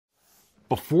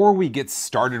Before we get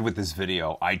started with this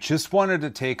video, I just wanted to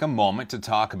take a moment to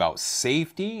talk about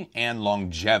safety and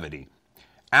longevity.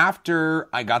 After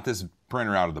I got this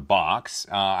printer out of the box,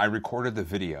 I recorded the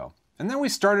video. And then we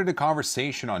started a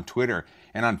conversation on Twitter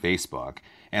and on Facebook.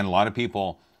 And a lot of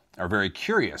people are very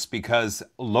curious because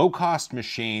low-cost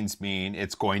machines mean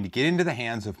it's going to get into the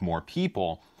hands of more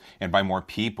people. And by more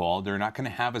people, they're not going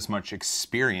to have as much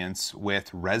experience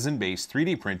with resin-based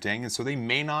 3D printing, and so they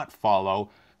may not follow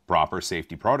proper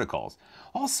safety protocols.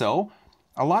 Also,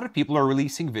 a lot of people are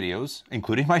releasing videos,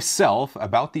 including myself,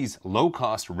 about these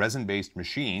low-cost resin-based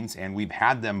machines, and we've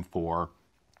had them for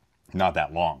not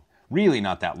that long. Really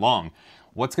not that long.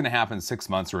 What's going to happen 6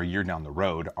 months or a year down the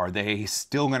road? Are they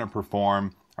still going to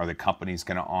perform? Are the companies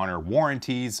going to honor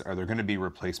warranties? Are there going to be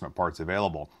replacement parts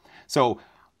available? So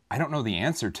I don't know the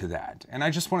answer to that. And I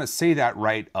just want to say that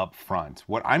right up front.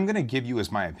 What I'm going to give you is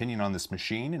my opinion on this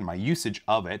machine and my usage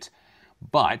of it.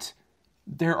 But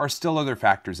there are still other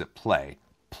factors at play.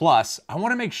 Plus, I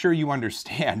want to make sure you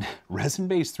understand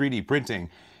resin-based 3D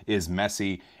printing is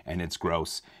messy and it's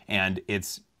gross and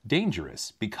it's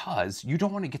dangerous because you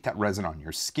don't want to get that resin on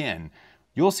your skin.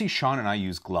 You'll see Shawn and I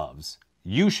use gloves.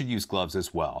 You should use gloves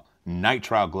as well.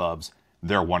 Nitrile gloves,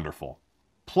 they're wonderful.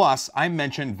 Plus, I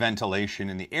mentioned ventilation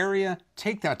in the area.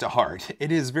 Take that to heart.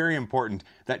 It is very important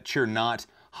that you're not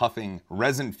huffing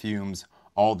resin fumes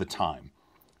all the time.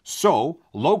 So,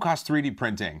 low-cost 3D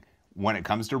printing, when it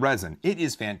comes to resin, it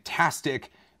is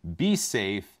fantastic. Be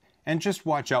safe, and just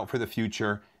watch out for the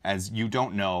future as you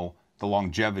don't know the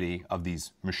longevity of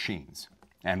these machines.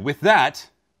 And with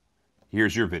that,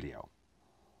 here's your video.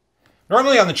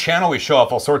 Normally on the channel we show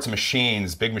off all sorts of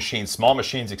machines, big machines, small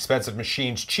machines, expensive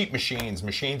machines, cheap machines,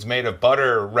 machines made of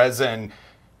butter, resin,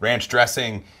 ranch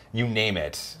dressing, you name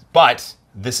it. But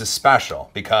this is special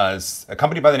because a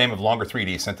company by the name of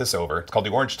Longer3D sent this over. It's called the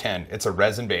Orange 10. It's a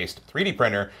resin-based 3D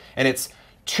printer, and it's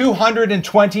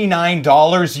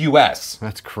 $229 US.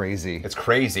 That's crazy. It's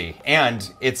crazy,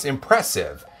 and it's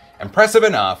impressive. Impressive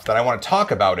enough that I want to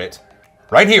talk about it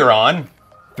right here on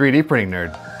 3D Printing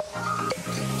Nerd.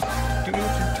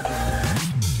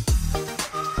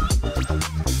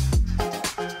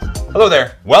 Hello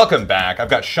there, welcome back. I've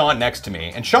got Shawn next to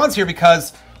me, and Shawn's here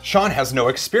because Shawn has no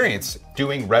experience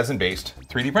doing resin-based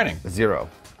 3D printing. Zero.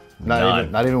 Not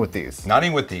even with these. Not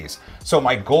even with these. So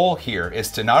my goal here is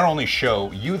to not only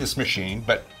show you this machine,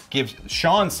 but give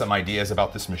Shawn some ideas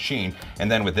about this machine.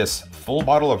 And then with this full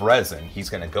bottle of resin,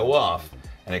 he's gonna go off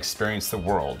and experience the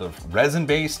world of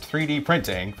resin-based 3D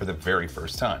printing for the very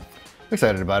first time. I'm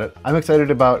excited about it. I'm excited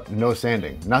about no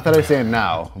sanding. Not that I sand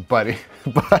now, but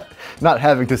not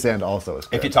having to sand also is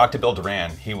good. If you talk to Bill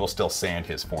Duran, he will still sand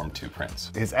his Form 2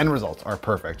 prints. His end results are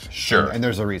perfect. Sure. And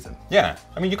there's a reason. Yeah.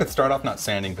 I mean, you could start off not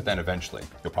sanding, but then eventually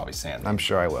you'll probably sand. I'm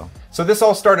sure I will. So this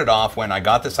all started off when I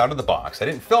got this out of the box. I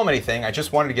didn't film anything. I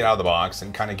just wanted to get out of the box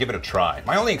and kind of give it a try.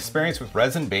 My only experience with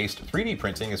resin-based 3D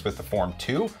printing is with the Form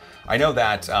 2. I know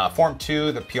that Form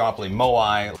 2, the Peoply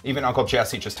Moai, even Uncle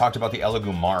Jesse just talked about the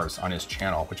Elegoo Mars on his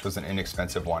channel, which was an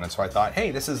inexpensive one. And so I thought,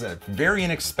 hey, this is a very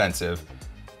inexpensive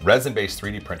resin-based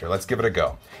 3D printer. Let's give it a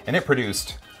go. And it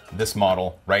produced this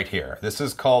model right here. This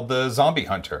is called the Zombie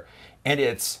Hunter, and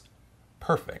it's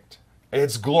perfect.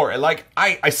 It's glorious. Like,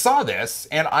 I saw this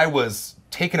and I was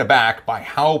taken aback by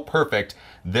how perfect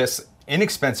this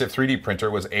inexpensive 3D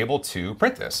printer was able to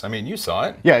print this. I mean, you saw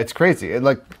it. Yeah, it's crazy.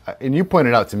 And you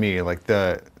pointed out to me, like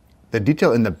the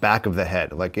detail in the back of the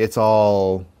head, like it's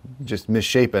all just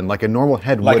misshapen, like a normal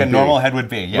head would be. Like a normal head would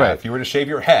be, yeah. Right. If you were to shave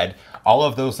your head, all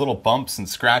of those little bumps and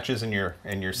scratches in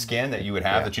your skin that you would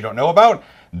have that you don't know about,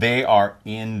 they are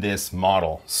in this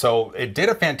model. So it did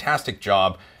a fantastic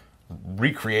job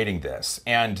recreating this.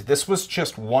 And this was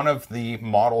just one of the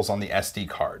models on the SD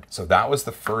card. So that was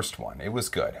the first one. It was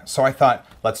good. So I thought,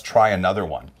 let's try another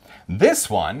one. This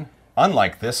one,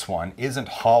 unlike this one, isn't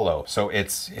hollow. So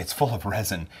it's full of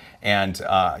resin. And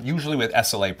usually with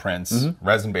SLA prints,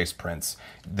 resin-based prints,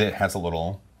 that has a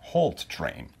little hole to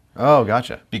drain. Oh,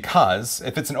 gotcha. Because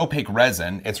if it's an opaque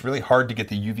resin, it's really hard to get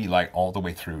the UV light all the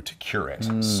way through to cure it.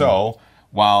 So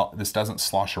while this doesn't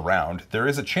slosh around, there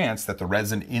is a chance that the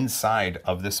resin inside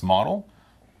of this model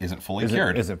isn't fully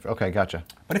cured. Okay, gotcha.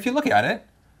 But if you look at it,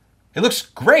 it looks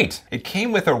great. It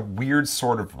came with a weird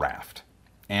sort of raft.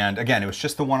 And again, it was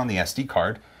just the one on the SD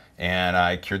card. And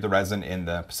I cured the resin in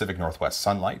the Pacific Northwest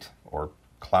sunlight or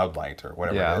cloud light or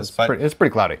whatever it is. It's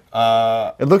pretty cloudy.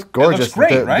 It looks gorgeous. It looks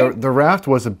great, right? The raft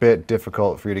was a bit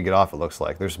difficult for you to get off, it looks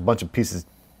like. There's a bunch of pieces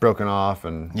broken off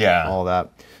and Yeah. all that.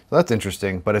 So that's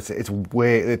interesting, but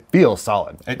it feels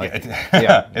solid. It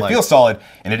feels solid,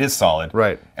 and it is solid.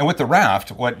 Right. And with the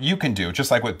raft, what you can do,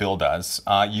 just like what Bill does,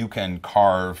 you can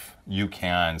carve, you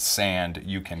can sand,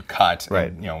 you can cut.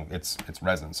 Right. And, it's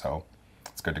resin, so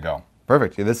it's good to go.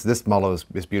 Perfect. Yeah, this model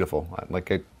is beautiful.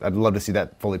 I'd love to see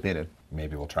that fully painted.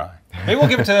 Maybe we'll try. Maybe we'll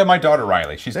give it to my daughter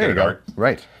Riley. She's good at art.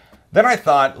 Right. Then I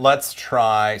thought, let's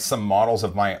try some models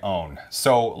of my own.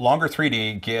 So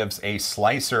Longer3D gives a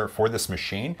slicer for this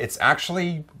machine. It's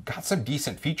actually got some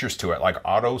decent features to it, like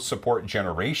auto support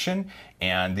generation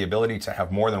and the ability to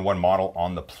have more than one model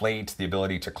on the plate, the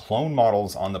ability to clone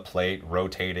models on the plate,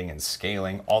 rotating and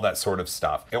scaling, all that sort of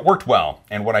stuff. It worked well.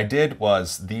 And what I did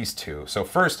was these two. So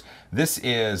first, this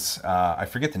is, I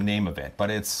forget the name of it,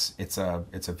 but it's a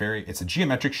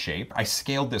geometric shape. I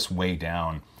scaled this way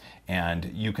down,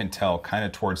 and you can tell kind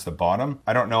of towards the bottom.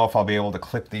 I don't know if I'll be able to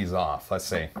clip these off. Let's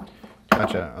see.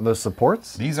 Gotcha. Are those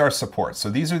supports? These are supports. So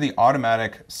these are the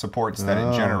automatic supports that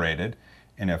it generated.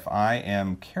 And if I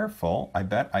am careful, I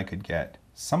bet I could get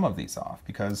some of these off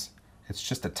because it's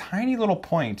just a tiny little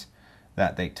point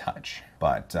that they touch.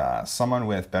 But someone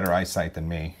with better eyesight than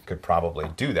me could probably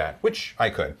do that, which I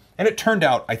could. And it turned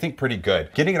out, I think, pretty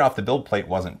good. Getting it off the build plate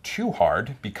wasn't too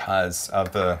hard because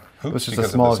of the hoops, It was just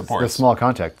because a small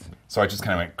contact. So I just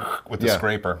kind of went with the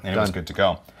scraper, and it was good to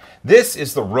go. This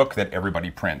is the rook that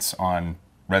everybody prints on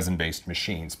resin-based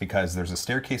machines because there's a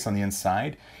staircase on the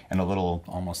inside and a little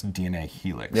almost DNA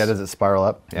helix. Yeah, does it spiral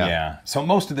up? Yeah. So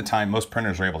most of the time, most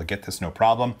printers are able to get this no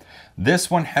problem. This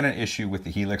one had an issue with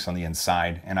the helix on the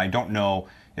inside, and I don't know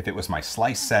if it was my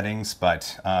slice settings,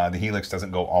 but the helix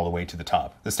doesn't go all the way to the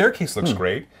top. The staircase looks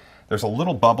great. There's a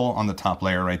little bubble on the top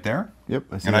layer right there. Yep,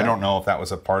 I see and that. I don't know if that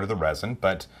was a part of the resin,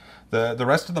 but the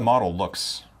rest of the model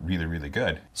looks really, really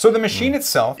good. So the machine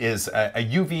itself is a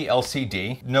UV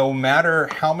LCD. No matter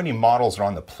how many models are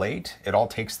on the plate, it all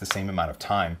takes the same amount of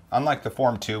time. Unlike the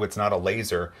Form 2, it's not a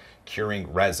laser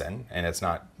curing resin, and it's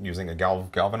not using a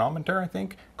galvanometer, I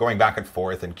think, going back and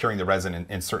forth and curing the resin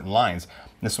in certain lines.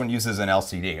 This one uses an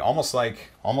LCD, almost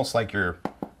like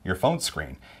your phone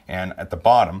screen. And at the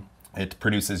bottom, it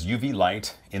produces UV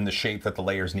light in the shape that the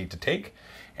layers need to take.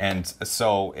 And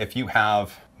so if you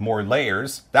have more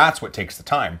layers, that's what takes the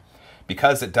time.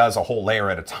 Because it does a whole layer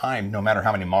at a time, no matter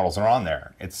how many models are on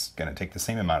there, it's going to take the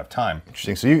same amount of time.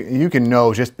 Interesting. So you can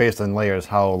know just based on layers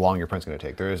how long your print's going to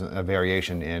take. There isn't a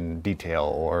variation in detail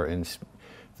or in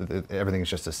everything's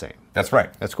just the same. That's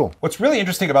right. That's cool. What's really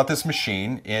interesting about this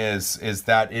machine is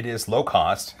that it is low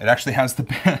cost. It actually has the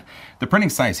printing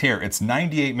size here. It's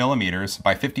 98 millimeters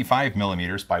by 55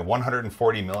 millimeters by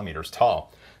 140 millimeters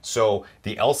tall. So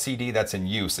the LCD that's in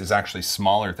use is actually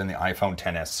smaller than the iPhone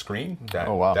XS screen that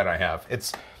I have.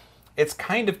 It's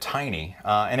kind of tiny,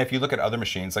 and if you look at other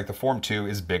machines, like the Form 2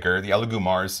 is bigger, the Elegoo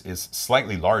Mars is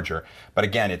slightly larger, but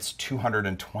again, it's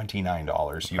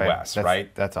 $229 US,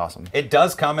 right? That's awesome. It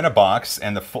does come in a box,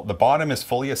 and the bottom is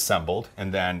fully assembled,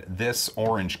 and then this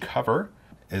orange cover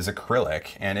is acrylic,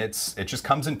 and it just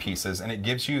comes in pieces, and it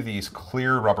gives you these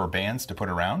clear rubber bands to put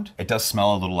around. It does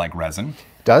smell a little like resin.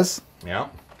 Does? Yeah.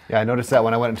 Yeah, I noticed that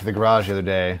when I went into the garage the other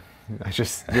day. I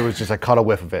caught a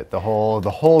whiff of it. The whole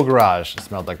garage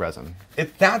smelled like resin.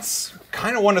 That's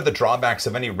kind of one of the drawbacks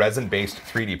of any resin-based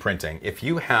 3D printing. If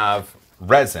you have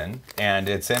resin and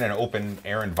it's in an open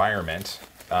air environment,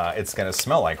 it's going to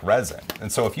smell like resin. And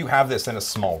so if you have this in a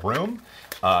small room,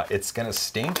 it's going to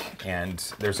stink,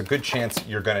 and there's a good chance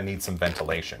you're going to need some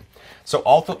ventilation. So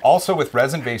also with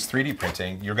resin-based 3D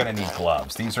printing, you're going to need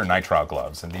gloves. These are nitrile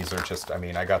gloves, and these are just,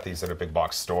 I got these at a big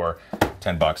box store,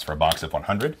 $10 for a box of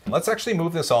 100. Let's actually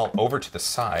move this all over to the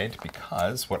side,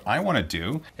 because what I want to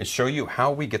do is show you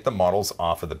how we get the models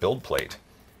off of the build plate.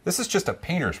 This is just a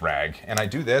painter's rag, and I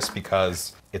do this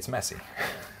because it's messy.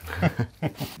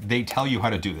 They tell you how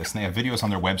to do this, and they have videos on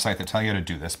their website that tell you how to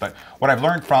do this. But what I've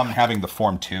learned from having the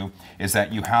Form 2 is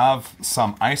that you have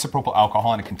some isopropyl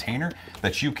alcohol in a container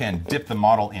that you can dip the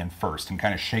model in first and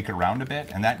kind of shake it around a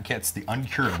bit, and that gets the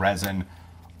uncured resin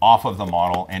off of the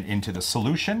model and into the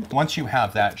solution. Once you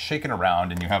have that shaken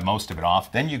around and you have most of it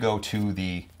off, then you go to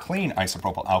the clean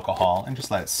isopropyl alcohol and just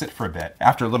let it sit for a bit.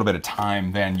 After a little bit of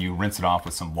time, then you rinse it off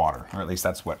with some water, or at least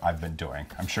that's what I've been doing.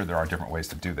 I'm sure there are different ways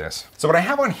to do this. So what I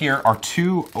have on here are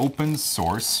two open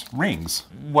source rings.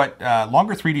 What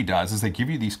Longer3D does is they give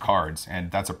you these cards,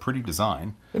 and that's a pretty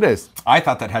design. It is. I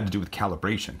thought that had to do with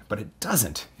calibration, but it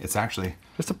doesn't. It's actually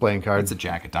just a playing card. It's a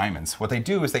jack of diamonds. What they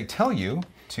do is they tell you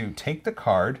to take the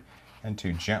card and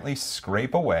to gently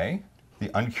scrape away the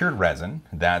uncured resin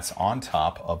that's on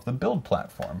top of the build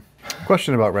platform.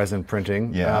 Question about resin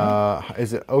printing. Yeah.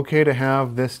 Is it okay to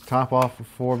have this top off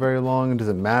for very long? Does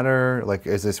it matter? Like,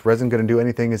 is this resin going to do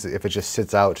anything if it just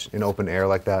sits out in open air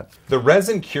like that? The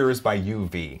resin cures by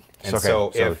UV. And Okay,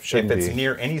 so so if it it's be.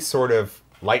 near any sort of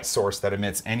light source that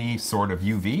emits any sort of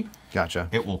UV, Gotcha.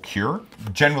 it will cure.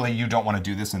 Generally, you don't want to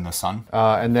do this in the sun.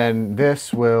 And then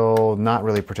this will not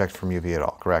really protect from UV at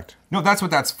all, correct? No, that's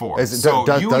what that's for. Is it- So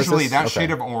does usually this? that Okay.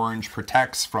 shade of orange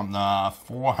protects from the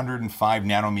 405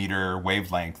 nanometer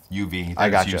wavelength UV I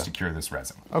that's gotcha. used to cure this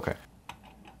resin. Okay.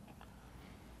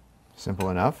 Simple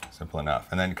enough. Simple enough.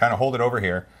 And then kind of hold it over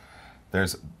here.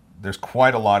 There's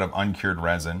quite a lot of uncured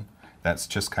resin that's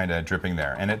just kind of dripping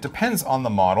there. And it depends on the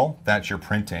model that you're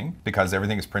printing because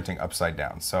everything is printing upside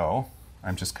down. So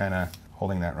I'm just kind of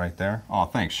holding that right there. Oh,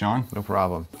 thanks, Sean. No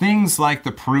problem. Things like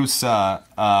the Prusa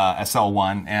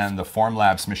SL1 and the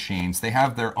Formlabs machines, they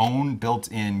have their own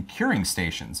built-in curing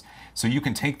stations. So you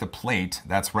can take the plate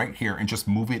that's right here and just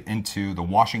move it into the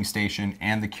washing station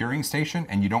and the curing station,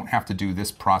 and you don't have to do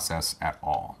this process at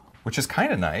all, which is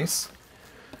kind of nice.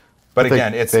 But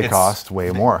again, they cost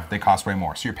way more. They cost way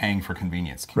more, so you're paying for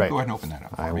convenience. Can you go ahead and open that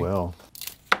up for I me? will.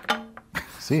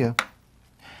 See ya.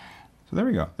 So there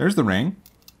we go. There's the ring.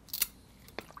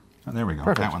 Oh, there we go.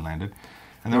 Perfect. That one landed.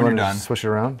 And then You when want you're to done, switch it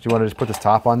around? Do you want to just put this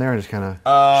top on there and just kind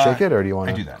of shake it, or do you want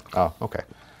to? I do that. Oh, okay.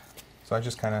 so I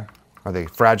just kind of... Are they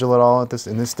fragile at all in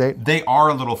this state? They are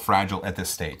a little fragile at this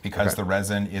state because Okay. the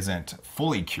resin isn't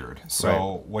fully cured. So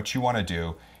Right. what you want to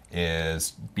do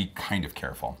is be kind of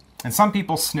careful. And some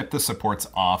people snip the supports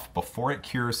off before it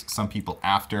cures, some people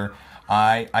after.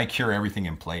 I cure everything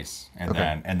in place and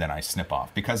then I snip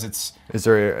off because it's... Is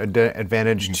there an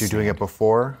advantage to doing it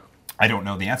before? I don't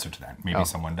know the answer to that. Maybe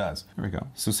someone does. There we go.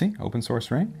 So see, open source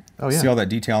ring. Oh, yeah. See all that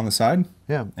detail on the side?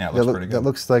 Yeah. Yeah, it looks pretty good. That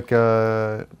looks like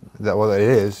well, it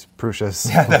is Prusa's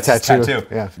That's his tattoo.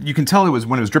 Yeah. You can tell it was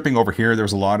when it was dripping over here. There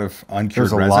was a lot of uncured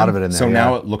There's a resin. lot of it in there, So yeah.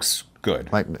 now it looks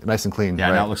good. Like nice and clean. Yeah,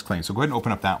 right. now it looks clean. So go ahead and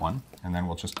open up that one, and then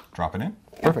we'll just drop it in.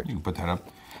 Perfect. You can put that up.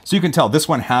 So you can tell this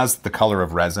one has the color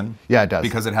of resin. Yeah, it does.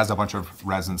 Because it has a bunch of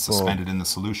resin suspended in the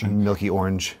solution. Milky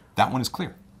orange. That one is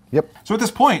clear. Yep. So at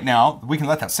this point now, we can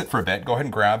let that sit for a bit. Go ahead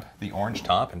and grab the orange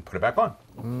top and put it back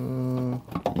on.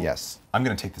 Yes. I'm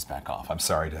going to take this back off. I'm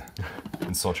sorry to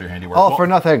insult your handiwork. All Well, for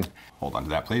nothing. Hold on to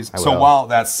that, please. I So will. while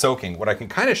that's soaking, what I can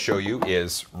kind of show you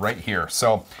is right here.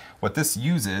 So what this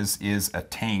uses is a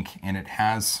tank, and it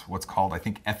has what's called, I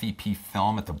think, FEP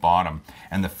film at the bottom.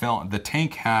 And the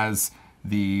tank has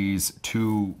these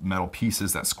two metal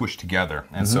pieces that squish together.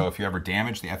 And so if you ever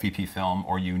damage the FEP film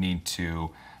or you need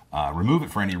to remove it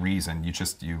for any reason,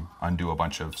 you undo a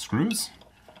bunch of screws,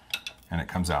 and it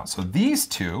comes out. So these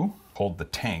two hold the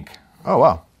tank. Oh,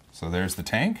 wow. So there's the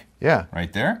tank. Yeah.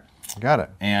 Right there. Got it.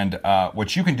 And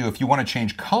what you can do if you want to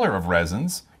change color of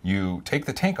resins, you take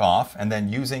the tank off, and then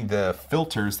using the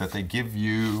filters that they give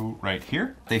you right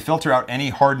here, they filter out any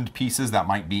hardened pieces that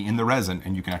might be in the resin,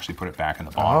 and you can actually put it back in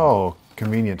the bottle. Oh,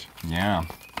 convenient. Yeah.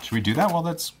 Should we do that while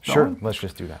that's Sure. going? Let's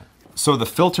just do that. So the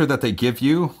filter that they give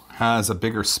you has a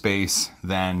bigger space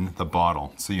than the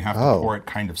bottle. So you have to pour it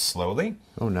kind of slowly.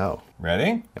 Oh, no.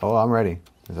 Ready? Oh, I'm ready.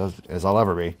 As I'll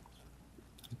ever be.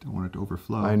 Don't want it to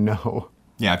overflow. I know.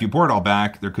 Yeah, if you pour it all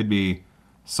back, there could be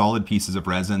solid pieces of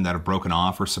resin that have broken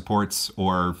off, or supports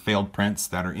or failed prints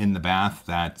that are in the bath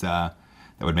that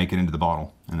would make it into the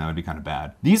bottle, and that would be kind of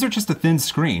bad. These are just a thin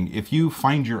screen. If you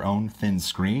find your own thin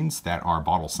screens that are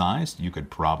bottle sized, you could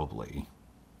probably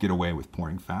get away with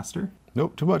pouring faster.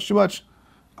 Nope, too much, too much.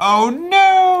 Oh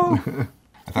no!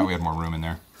 I thought we had more room in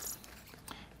there.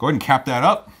 Go ahead and cap that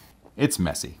up. It's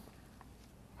messy.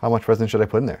 How much resin should I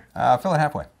put in there? Fill it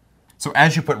halfway. So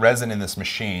as you put resin in this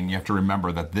machine, you have to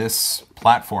remember that this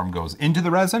platform goes into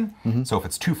the resin. So if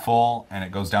it's too full and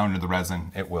it goes down into the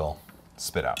resin, it will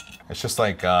spit out. It's just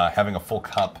like having a full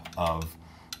cup of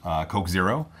Coke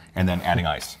Zero and then adding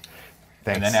ice.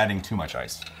 Thanks. And then adding too much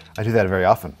ice. I do that very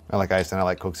often. I like ice and I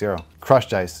like Coke Zero.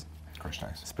 Crushed ice, Crushed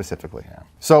ice. specifically. Yeah.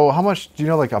 So how much, do you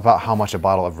know about how much a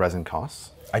bottle of resin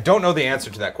costs? I don't know the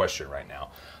answer to that question right now.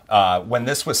 When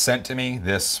this was sent to me,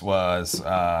 this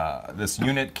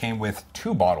unit came with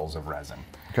 2 bottles of resin.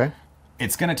 Okay.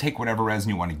 It's going to take whatever resin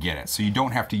you want to get it. So you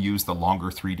don't have to use the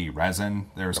Longer3D resin.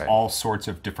 There's all sorts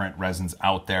of different resins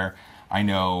out there. I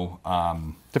know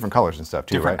Different colors and stuff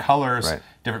too, different right? colors, Right.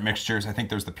 different mixtures. I think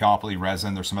there's the Piopoly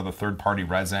resin. There's some other third-party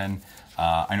resin.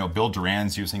 I know Bill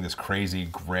Duran's using this crazy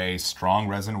gray strong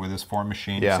resin with his form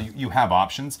machine. Yeah. So you have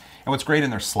options. And what's great in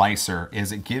their slicer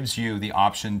is it gives you the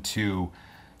option to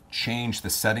change the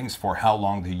settings for how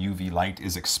long the UV light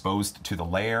is exposed to the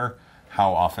layer.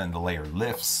 how often the layer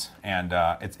lifts, and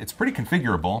it's pretty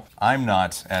configurable. I'm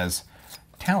not as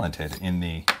talented in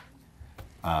the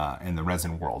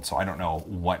resin world, so I don't know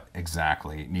what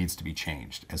exactly needs to be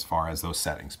changed as far as those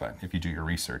settings, but if you do your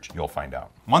research, you'll find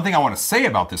out. One thing I want to say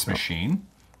about this machine,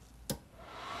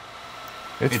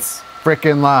 it's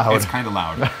freaking loud. It's kind of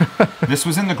loud. This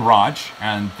was in the garage,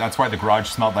 and that's why the garage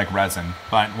smelled like resin.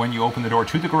 But when you open the door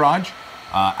to the garage,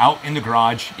 out in the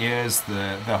garage is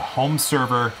the home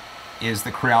server, is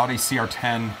the Creality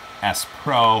CR10 S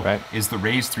Pro, right, is the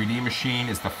Raise3D machine,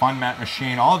 is the FunMat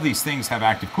machine. All of these things have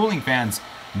active cooling fans.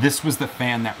 This was the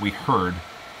fan that we heard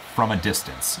from a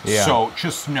distance. Yeah. So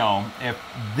just know, if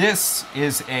this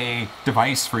is a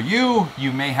device for you,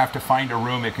 you may have to find a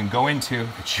room it can go into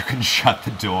that you can shut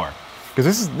the door.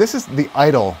 Because this is the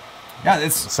idle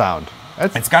sound.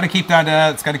 It's got to keep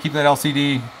that it's got to keep that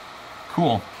LCD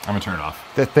cool. I'm gonna turn it off.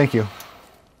 Thank you.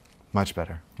 Much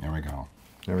better. There we go.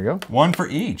 There we go. One for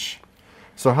each.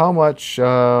 So how much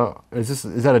is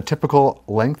that a typical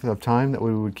length of time that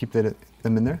we would keep them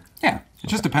in there? Yeah, it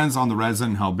just depends on the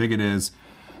resin, how big it is,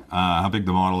 how big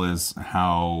the model is,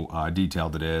 how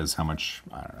detailed it is, how much,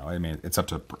 I don't know. I mean, it's up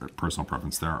to personal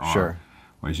preference. There are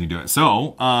ways you can do it.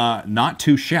 So, not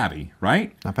too shabby,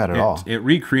 right? Not bad at all. It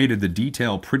recreated the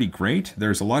detail pretty great.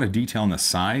 There's a lot of detail on the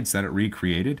sides that it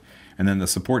recreated. And then the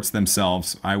supports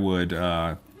themselves, I would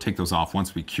take those off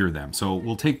once we cure them. So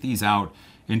we'll take these out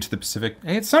into the Pacific.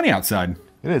 Hey, it's sunny outside.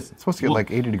 It is. It's supposed to get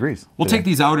like 80 degrees. We'll take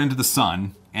these out into the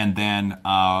sun, and then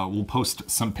we'll post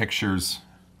some pictures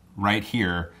right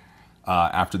here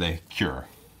after they cure.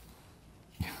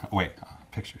 Wait,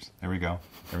 pictures. There we go.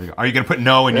 There we go. Are you going to put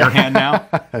no in your hand now?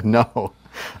 No,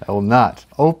 I will not.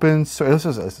 Open source.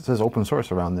 It says open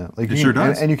source around that. Like it sure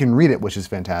does. And you can read it, which is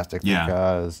fantastic. Yeah.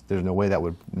 Because there's no way that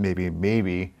would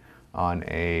maybe on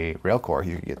a Railcore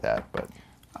you could get that, but.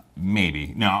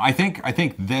 Maybe. No, I think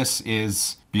this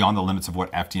is beyond the limits of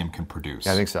what FDM can produce.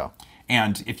 Yeah, I think so.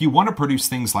 And if you want to produce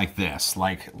things like this,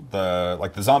 like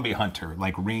the Zombie Hunter,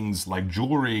 like rings, like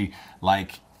jewelry,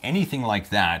 like anything like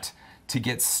that, to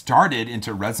get started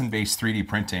into resin-based 3D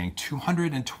printing,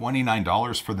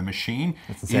 $229 for the machine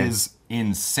is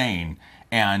insane.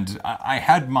 And I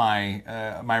had my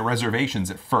my reservations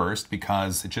at first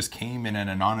because it just came in an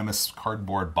anonymous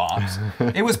cardboard box.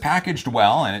 It was packaged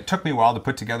well, and it took me a while to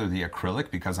put together the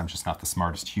acrylic because I'm just not the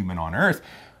smartest human on earth.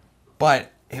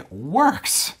 But it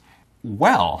works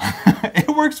well. It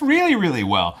works really, really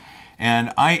well.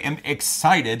 And I am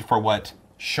excited for what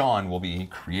Shawn will be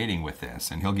creating with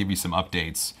this. And he'll give you some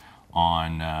updates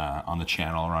on the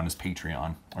channel or on his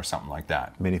Patreon or something like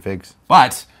that. Minifigs.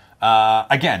 But,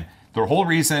 again, the whole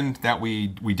reason that we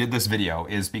did this video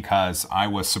is because I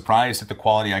was surprised at the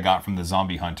quality I got from the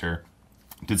Zombie Hunter.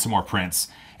 Did some more prints,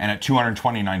 and at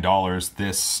 $229,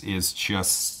 this is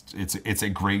just, it's a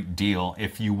great deal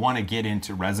if you want to get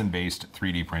into resin-based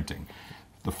 3D printing.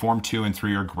 The Form 2 and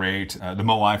 3 are great. The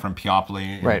Moai from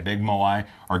Peopoli and the Big Moai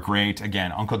are great.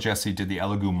 Again, Uncle Jesse did the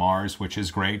Elegoo Mars, which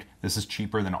is great. This is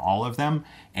cheaper than all of them.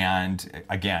 And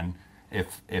again,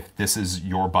 if this is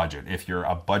your budget, if you're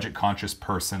a budget-conscious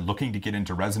person looking to get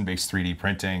into resin-based 3D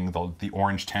printing, the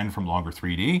Orange 10 from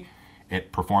Longer3D,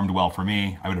 it performed well for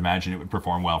me. I would imagine it would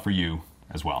perform well for you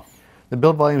as well. The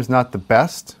build volume is not the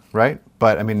best, right?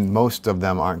 But I mean, most of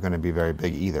them aren't going to be very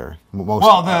big either. Most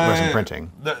resin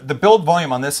printing. The build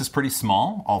volume on this is pretty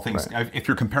small. All things, if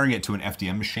you're comparing it to an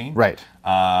FDM machine, right?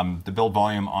 The build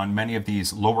volume on many of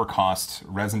these lower cost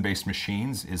resin-based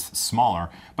machines is smaller,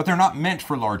 but they're not meant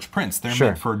for large prints. They're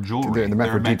meant for jewelry.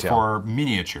 They're meant for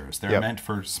miniatures. They're meant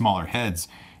for smaller heads.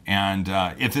 And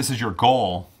if this is your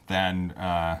goal, then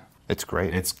it's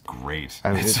great. It's great.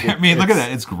 I mean, look at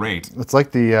that. It's great. It's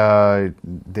like the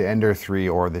Ender 3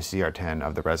 or the CR10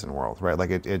 of the resin world, right? Like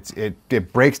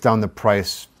it breaks down the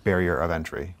price barrier of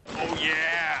entry. Oh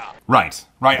yeah. Right.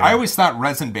 Yeah. I always thought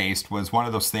resin-based was one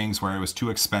of those things where it was too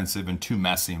expensive and too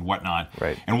messy and whatnot.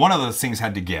 Right. And one of those things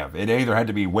had to give. It either had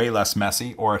to be way less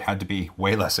messy or it had to be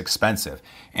way less expensive.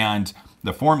 And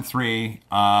the Form 3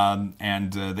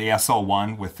 and the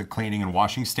SL1 with the cleaning and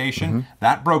washing station,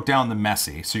 that broke down the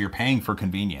messy, so you're paying for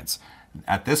convenience.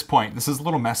 At this point, this is a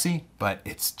little messy, but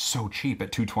it's so cheap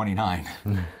at $229.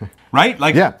 Right?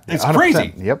 Like, it's 100%.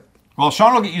 Crazy. Yep. Well,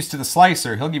 Shawn will get used to the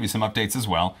slicer. He'll give you some updates as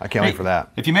well. I can't wait for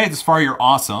that. If you made it this far, you're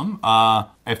awesome.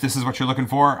 If this is what you're looking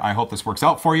for, I hope this works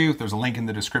out for you. There's a link in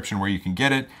the description where you can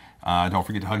get it. Don't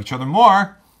forget to hug each other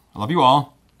more. I love you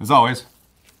all. As always,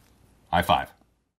 high five.